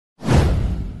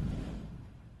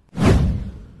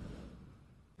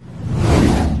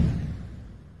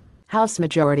House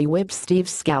Majority Whip Steve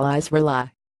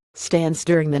Scalise stands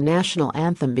during the national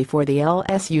anthem before the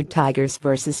LSU Tigers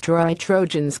vs Troy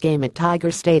Trojans game at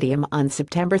Tiger Stadium on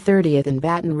September 30 in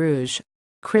Baton Rouge.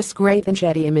 Chris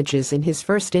Gravenchetti images in his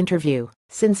first interview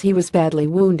since he was badly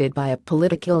wounded by a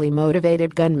politically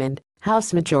motivated gunman.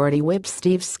 House Majority Whip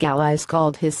Steve Scalise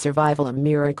called his survival a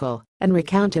miracle and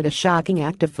recounted a shocking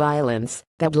act of violence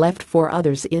that left 4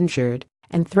 others injured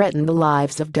and threatened the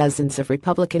lives of dozens of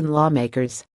Republican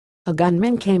lawmakers. A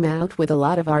gunman came out with a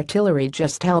lot of artillery,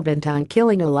 just hell-bent on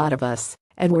killing a lot of us,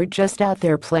 and we're just out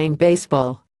there playing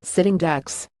baseball, sitting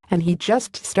ducks, and he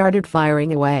just started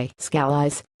firing away.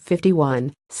 Scalise,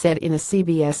 51, said in a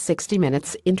CBS 60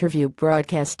 Minutes interview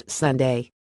broadcast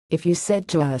Sunday. If you said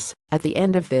to us, at the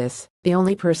end of this, the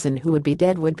only person who would be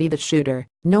dead would be the shooter,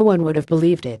 no one would have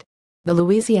believed it. The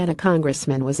Louisiana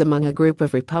congressman was among a group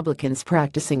of Republicans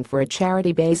practicing for a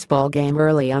charity baseball game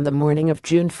early on the morning of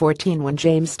June 14 when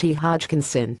James T.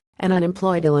 Hodgkinson, an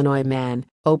unemployed Illinois man,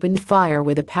 opened fire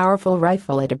with a powerful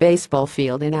rifle at a baseball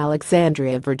field in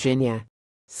Alexandria, Virginia.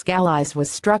 Scalise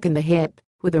was struck in the hip,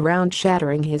 with a round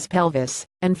shattering his pelvis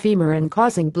and femur and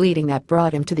causing bleeding that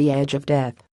brought him to the edge of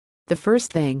death. The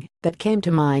first thing that came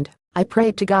to mind, I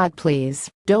prayed to God, please,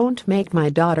 don't make my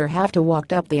daughter have to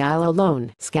walk up the aisle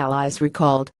alone, Scalise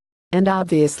recalled. And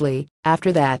obviously,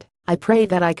 after that, I prayed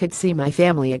that I could see my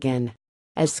family again.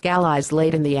 As Scalise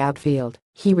laid in the outfield,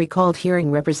 he recalled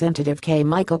hearing Representative K.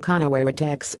 Michael Conaway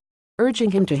text,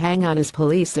 urging him to hang on as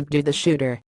police subdued the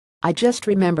shooter. I just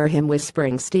remember him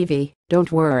whispering, Stevie,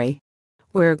 don't worry.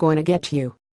 We're going to get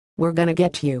you. We're gonna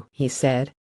get you, he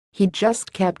said. He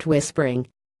just kept whispering.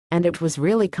 And it was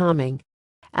really calming.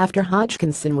 After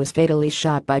Hodgkinson was fatally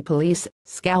shot by police,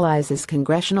 Scalise's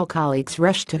congressional colleagues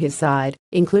rushed to his side,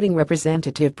 including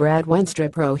Representative Brad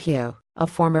Wenstrup, a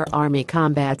former Army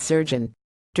combat surgeon.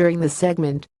 During the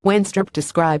segment, Wenstrup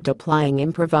described applying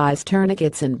improvised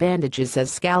tourniquets and bandages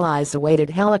as Scalise awaited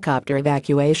helicopter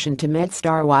evacuation to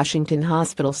MedStar Washington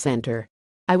Hospital Center.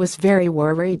 I was very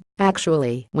worried,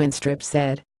 actually, Wenstrup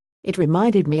said. It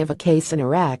reminded me of a case in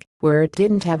Iraq where it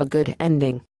didn't have a good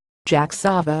ending. Jack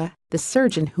Sava, the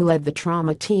surgeon who led the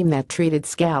trauma team that treated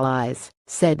Scalise,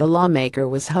 said the lawmaker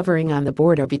was hovering on the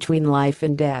border between life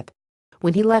and death.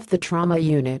 When he left the trauma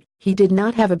unit, he did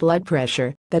not have a blood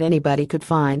pressure that anybody could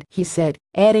find, he said,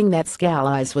 adding that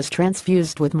Scalise was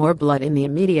transfused with more blood in the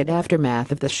immediate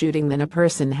aftermath of the shooting than a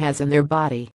person has in their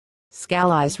body.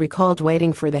 Scalise recalled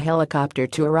waiting for the helicopter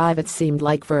to arrive. It seemed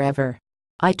like forever.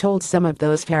 I told some of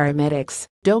those paramedics,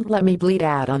 don't let me bleed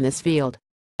out on this field.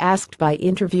 Asked by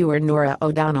interviewer Nora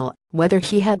O'Donnell whether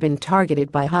he had been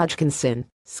targeted by Hodgkinson,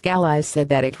 Scalise said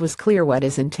that it was clear what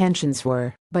his intentions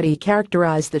were, but he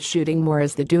characterized the shooting more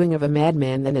as the doing of a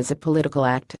madman than as a political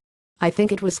act. I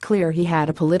think it was clear he had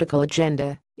a political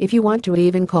agenda, if you want to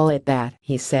even call it that,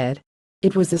 he said.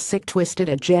 It was a sick, twisted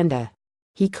agenda.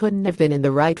 He couldn't have been in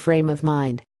the right frame of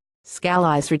mind.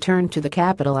 Scalise returned to the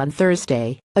Capitol on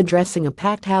Thursday, addressing a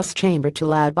packed House chamber to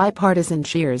loud bipartisan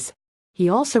cheers. He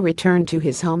also returned to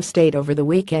his home state over the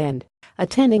weekend,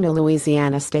 attending a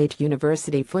Louisiana State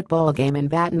University football game in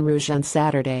Baton Rouge on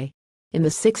Saturday. In the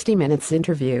 60 Minutes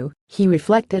interview, he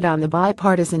reflected on the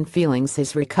bipartisan feelings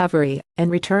his recovery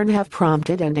and return have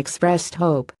prompted and expressed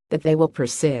hope that they will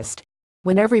persist.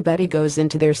 When everybody goes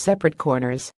into their separate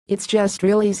corners, it's just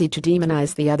real easy to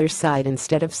demonize the other side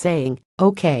instead of saying,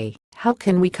 okay, how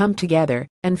can we come together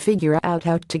and figure out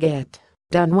how to get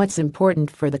done what's important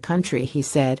for the country, he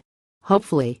said.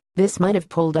 Hopefully, this might have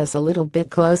pulled us a little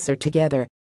bit closer together.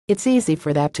 It's easy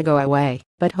for that to go away,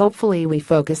 but hopefully we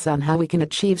focus on how we can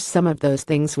achieve some of those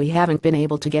things we haven't been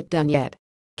able to get done yet.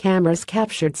 Cameras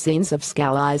captured scenes of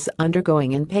Scalise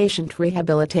undergoing inpatient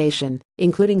rehabilitation,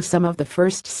 including some of the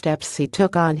first steps he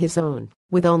took on his own,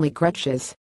 with only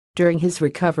crutches. During his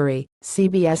recovery,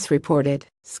 CBS reported,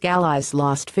 Scalise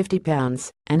lost 50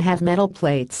 pounds and had metal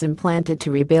plates implanted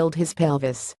to rebuild his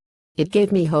pelvis. It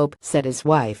gave me hope, said his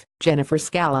wife, Jennifer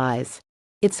Scalise.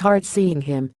 It's hard seeing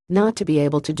him not to be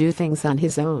able to do things on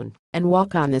his own and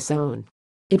walk on his own.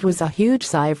 It was a huge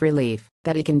sigh of relief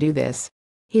that he can do this.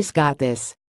 He's got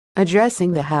this.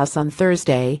 Addressing the House on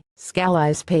Thursday,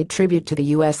 Scalise paid tribute to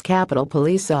the U.S. Capitol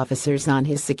police officers on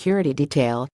his security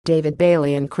detail, David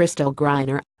Bailey and Crystal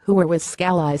Griner, who were with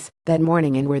Scalise that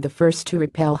morning and were the first to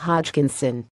repel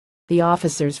Hodgkinson. The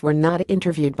officers were not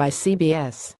interviewed by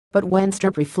CBS, but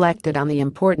Wenstrup reflected on the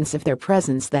importance of their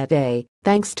presence that day.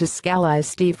 Thanks to Scalise,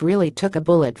 Steve really took a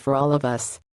bullet for all of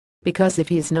us. Because if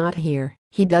he's not here,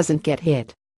 he doesn't get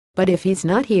hit. But if he's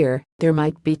not here, there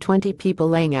might be 20 people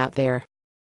laying out there.